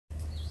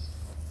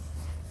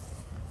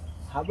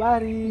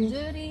Habari.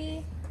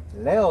 Nzuri.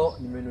 Leo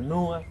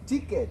nimenunua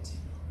tiketi.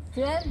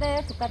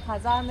 Twende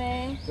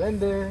tukatazame.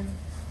 Twende.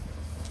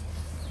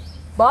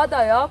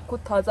 baada ya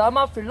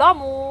kutazama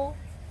filamu.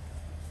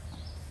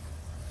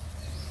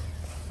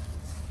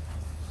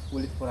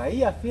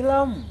 Ulifurahia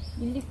filamu?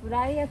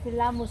 Nilifurahia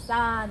filamu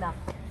sana.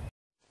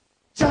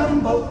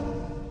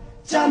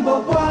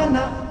 Jambo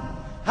bwana,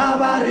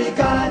 habari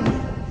gani?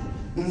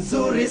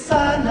 Nzuri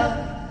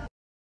sana.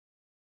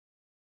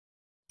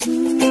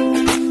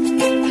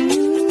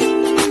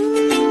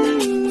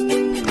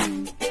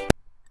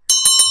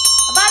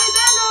 Habari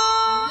zenu?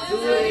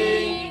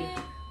 Nzuri.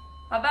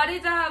 Habari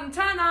za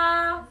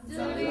mchana?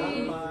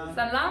 Nzuri.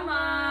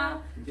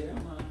 Salama.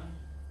 Njema.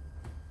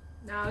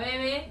 Na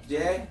wewe?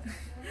 Je?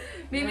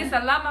 Mimi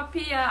salama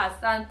pia,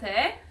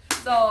 asante.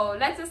 So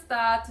let's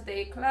start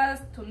today class.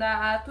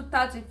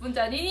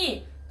 Tutajifunza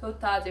nini?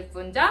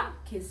 Tutajifunza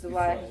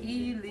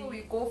Kiswahili.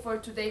 We go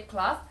for today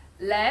class.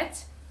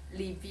 Let's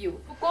review.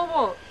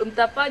 Ukomo,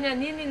 mtafanya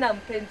nini na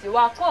mpenzi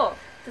wako?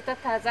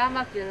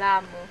 Tutatazama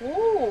filamu.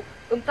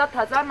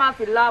 Mtatazama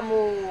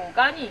filamu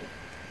gani?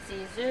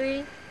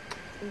 Sijui.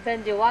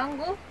 Mpenzi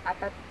wangu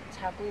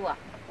atachagua.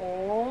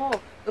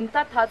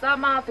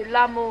 mtatazama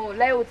filamu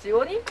leo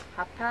jioni?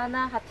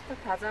 Hapana,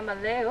 hatutatazama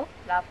leo.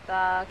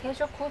 Labda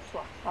kesho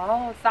kutwa.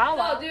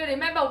 Sawa. So do you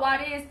remember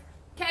what is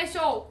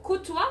kesho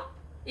kutwa?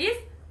 Is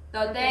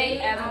the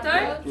day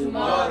after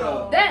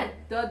tomorrow. Then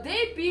the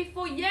day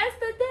before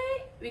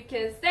yesterday we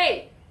can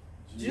say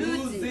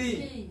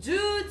Juzi.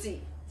 Juzi.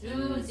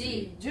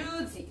 Juzi.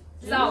 Juzi.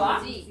 Sawa.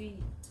 Juzi.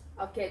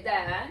 Okay,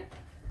 then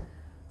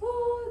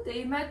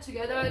they met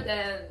together.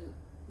 Then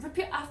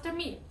repeat after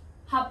me.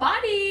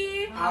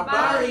 Habari.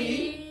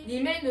 Habari.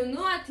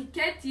 Nimenunua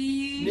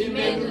tiketi.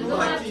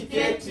 Nimenunua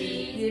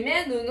tiketi.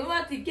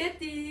 Nimenunua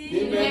tiketi.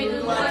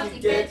 Nimenunua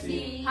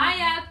tiketi.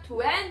 Haya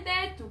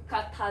tuende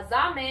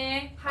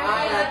tukatazame.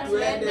 Haya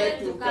tuende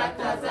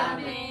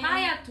tukatazame.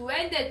 Haya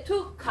tuende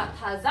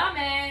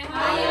tukatazame.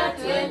 Haya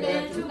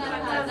tuende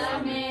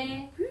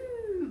tukatazame.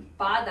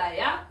 Baada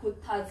ya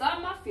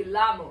kutazama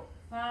filamu.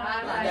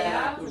 Baada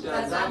ya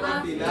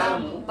kutazama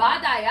filamu.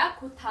 Baada ya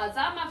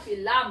kutazama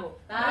filamu.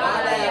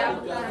 Baada ya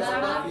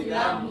kutazama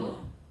filamu.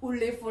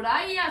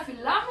 Ulifurahia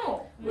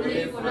filamu?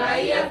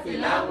 Ulifurahia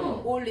filamu?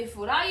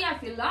 Ulifurahia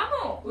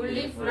filamu?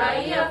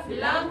 Ulifurahia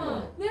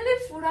filamu?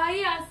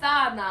 Nilifurahia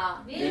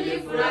sana.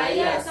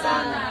 Nilifurahia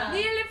sana.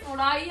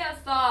 Nilifurahia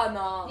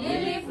sana.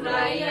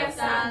 Nilifurahia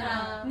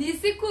sana. Ni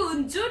siku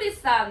nzuri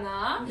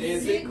sana.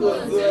 Ni siku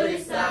nzuri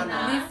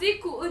sana. Ni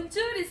siku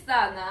nzuri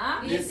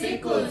sana. Ni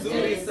siku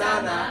nzuri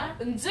sana.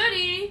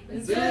 Nzuri.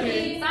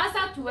 Nzuri.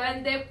 Sasa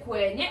tuende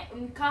kwenye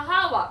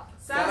mkahawa.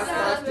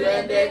 Sasa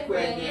tuende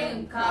kwenye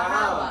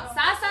mkahawa.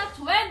 Sasa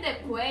tuende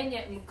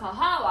kwenye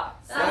mkahawa.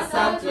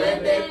 Sasa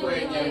tuende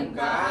kwenye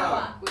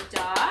mkahawa. Good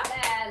job.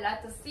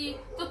 Let us see.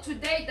 So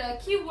today the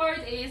key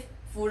word is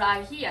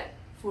furahia.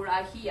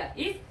 Furahia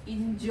is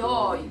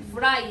enjoy.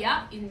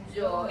 Furahia,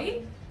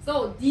 enjoy.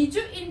 So did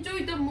you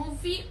enjoy the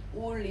movie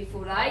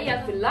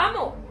Ulifurahia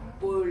filamu?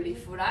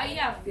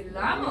 Ulifurahia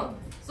filamu.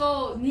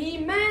 So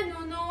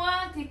nimenunua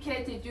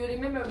tiketi. Do you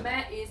remember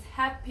me is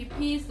happy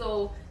p?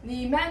 So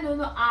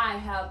nimenunua, I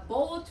have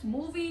bought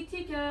movie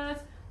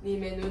tickets.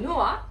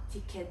 nimenunua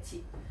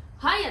tiketi.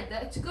 Haya,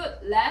 that's good.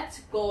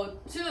 Let's go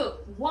to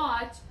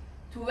watch.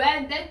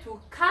 Tuende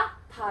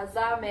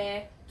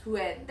tukatazame.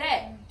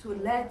 Tuende to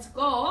let's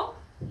go.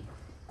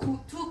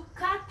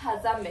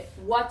 Tukatazame.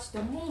 Watch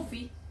the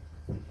movie.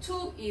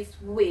 To is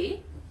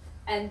we,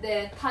 and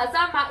then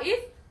tazama is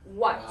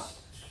watch.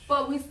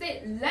 But we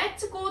say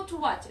let's go to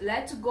watch.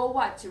 Let's go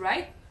watch,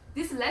 right?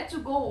 This let's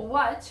go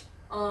watch.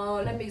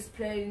 Let me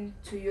explain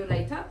to you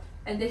later.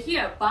 And then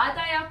here,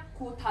 badaya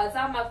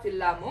kutazama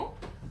filamu.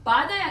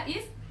 Badaya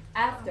is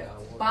after.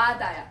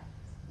 Badaya.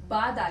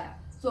 Badaya.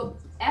 So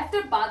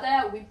after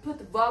badaya, we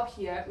put verb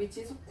here, which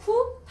is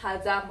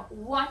kutazama.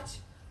 Watch.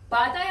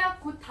 Badaya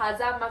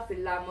kutazama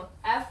filamu.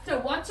 After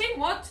watching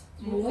what?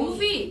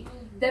 Movie.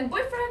 Then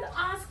boyfriend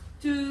asked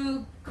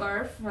to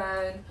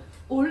girlfriend,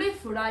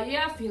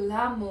 Ulifurahia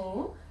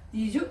filamu.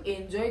 Did you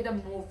enjoy the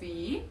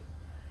movie?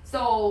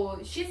 So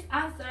she's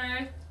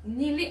answered,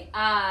 Nili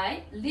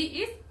I.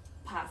 Li is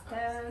past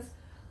tense.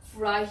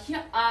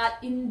 Furahia I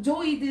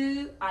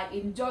enjoyed. I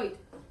enjoyed.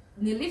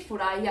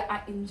 Nilifurahia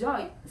I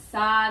enjoyed.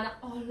 Sana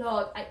a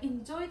lot. I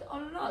enjoyed a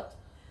lot.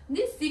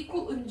 Ni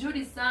siku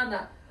nzuri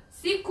sana.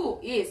 Siku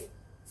is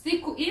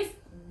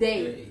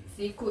day.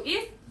 Siku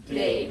is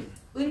day.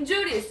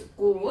 Nzuri is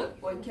good,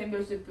 or it can be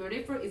also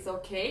beautiful, it's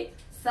okay.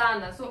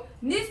 Sana. So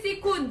ni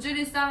siku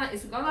nzuri sana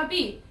is gonna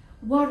be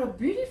what a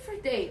beautiful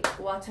day.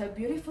 What a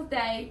beautiful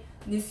day.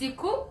 Ni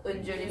siku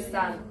nzuri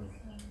sana.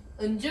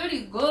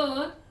 Nzuri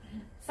good.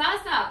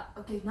 Sasa.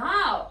 Okay,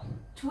 now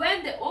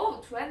twende.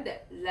 Twende.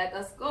 Let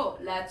us go.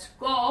 Let's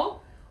go.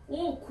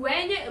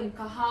 Kwenye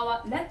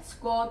mkahawa. Let's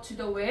go to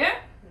the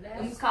where?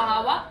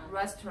 Mkahawa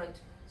restaurant.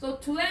 So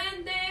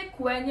twende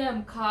kwenye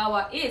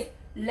mkahawa is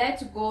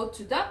let's go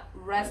to the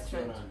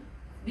restaurant.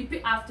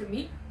 Repeat after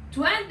me.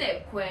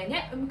 Twende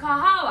kwenye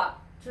mkahawa.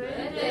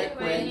 Twende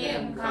kwenye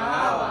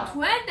mkahawa.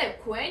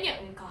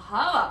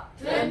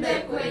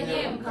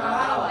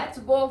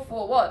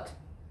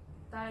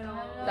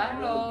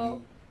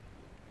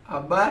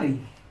 Habari.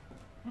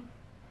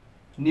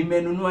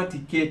 Nimenunua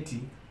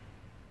tiketi.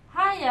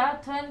 Haya,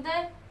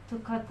 twende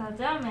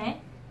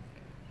tukatazame.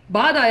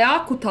 Baada ya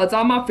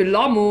kutazama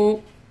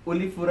filamu.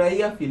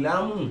 Ulifurahia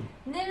filamu?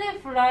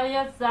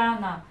 Nilifurahia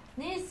sana.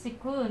 Ni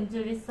siku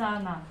nzuri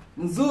sana.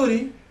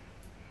 Nzuri.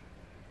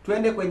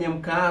 Twende kwenye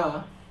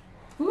mkahawa.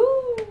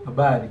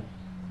 Habari.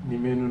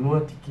 Nimenunua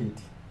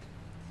tiketi.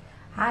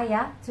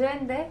 Haya,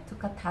 twende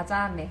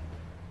tukatazame.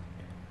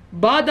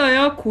 Baada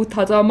ya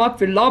kutazama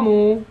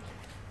filamu.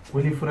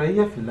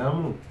 Ulifurahia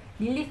filamu?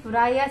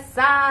 Nilifurahia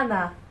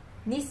sana.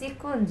 Ni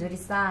siku nzuri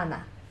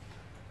sana.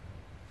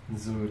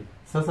 Nzuri.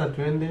 Sasa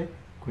twende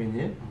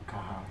kwenye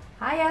mkahawa.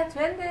 Haya,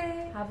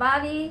 twende.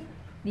 Habari,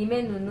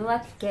 nimenunua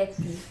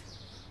tiketi.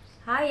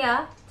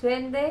 Haya,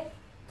 twende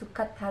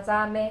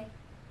tukatazame.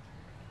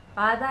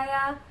 Baada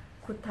ya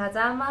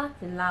kutazama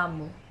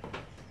filamu.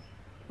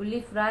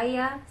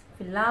 Ulifurahia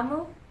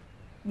filamu?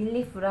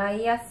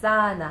 Nilifurahia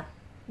sana.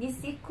 Ni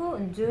siku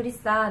nzuri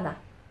sana.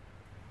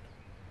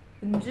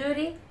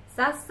 Nzuri,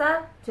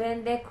 sasa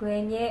twende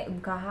kwenye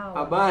mkahawa.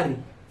 Habari.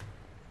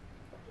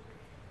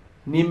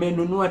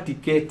 Nimenunua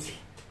tiketi.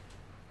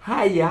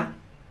 Haya,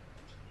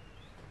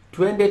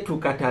 twende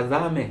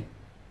tukatazame.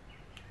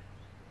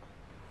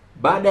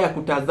 Baada ya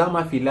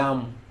kutazama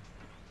filamu.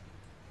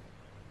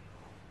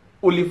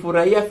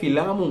 Ulifurahia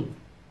filamu?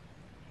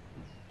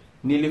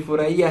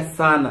 Nilifurahia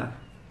sana.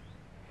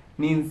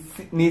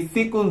 Ni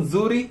siku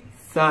nzuri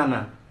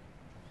sana.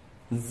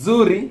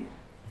 Nzuri.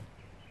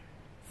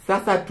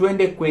 Sasa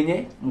twende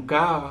kwenye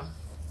mkahawa.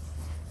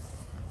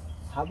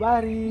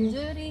 Habari.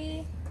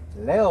 Nzuri.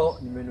 Leo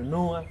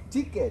nimenunua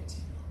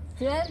tiketi.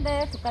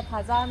 Twende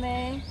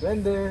tukatazame.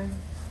 Twende.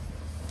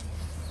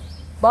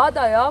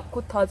 Baada ya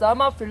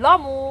kutazama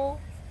filamu.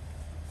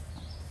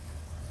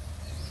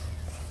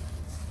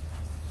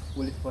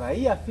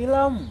 Ulifurahia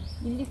filamu?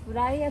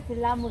 Nilifurahia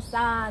filamu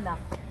sana.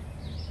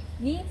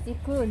 Ni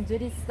siku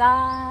nzuri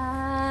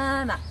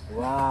sana.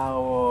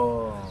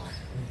 Wow.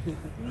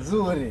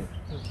 Nzuri.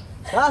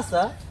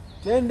 Sasa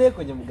twende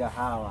kwenye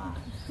mgahawa.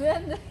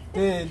 Twende.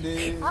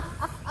 Twende.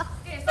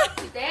 Okay, so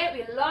today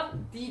we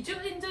learned. Did you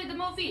enjoy the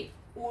movie?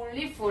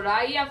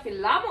 Ulifurahia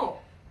filamu.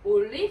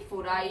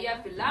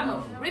 Ulifurahia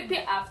filamu.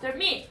 Repeat after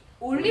me.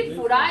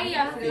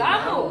 Ulifurahia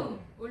filamu.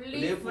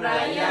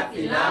 Ulifurahia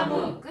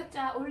filamu. Good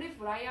job.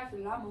 Ulifurahia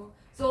filamu.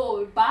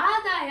 So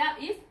baada ya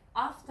is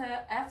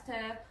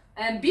after,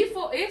 and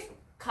before is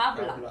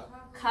kabla.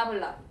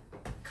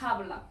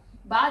 Kabla.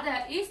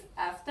 Baada is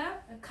after,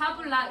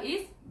 kabla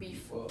is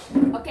before.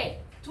 Okay.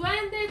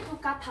 Twende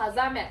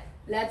tukatazame.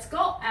 Let's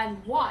go and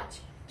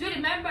watch. Do you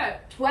remember?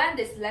 Twende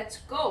is let's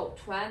go.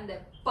 Twende.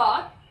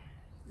 But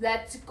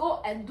let's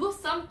go and do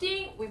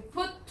something. We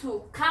put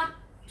to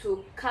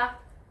ka,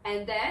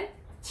 and then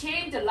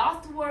change the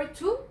last word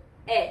to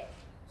e.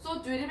 So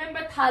do you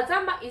remember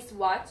tazama is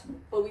watch,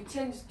 but we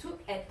changed to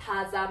e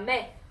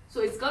tazame.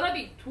 So it's gonna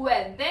be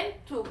twende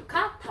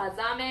tuka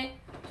tazame.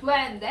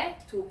 Twende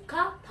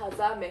tuka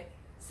tazame.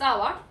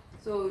 Sawa?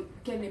 So you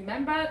can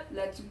remember,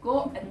 let's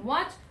go and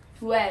watch.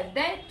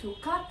 Twende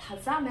tuka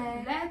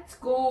tazame. Let's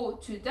go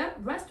to the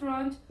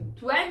restaurant.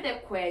 Twende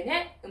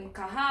kwenye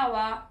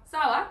mkahawa.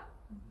 Sawa?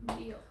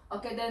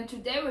 Okay, then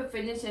today we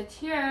finish it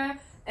here.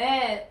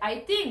 And I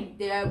think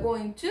they are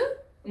going to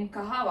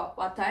mkahawa.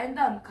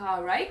 Wataenda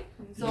mkahawa, right?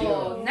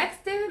 So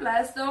next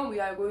lesson we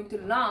are going to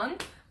learn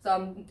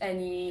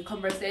any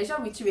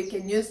conversation which we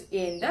can use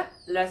in the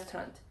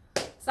restaurant.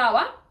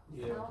 Sawa?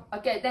 Yeah.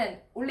 Okay, then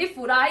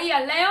ulifurahia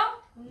leo?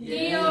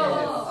 Yes.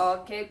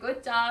 Okay,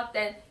 good job.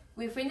 Then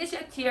we finish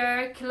it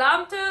here.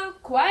 Kilamtu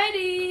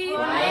kwaheri.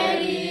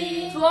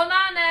 Kwaheri.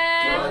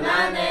 Tuonane.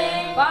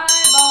 Tuonane. Bye.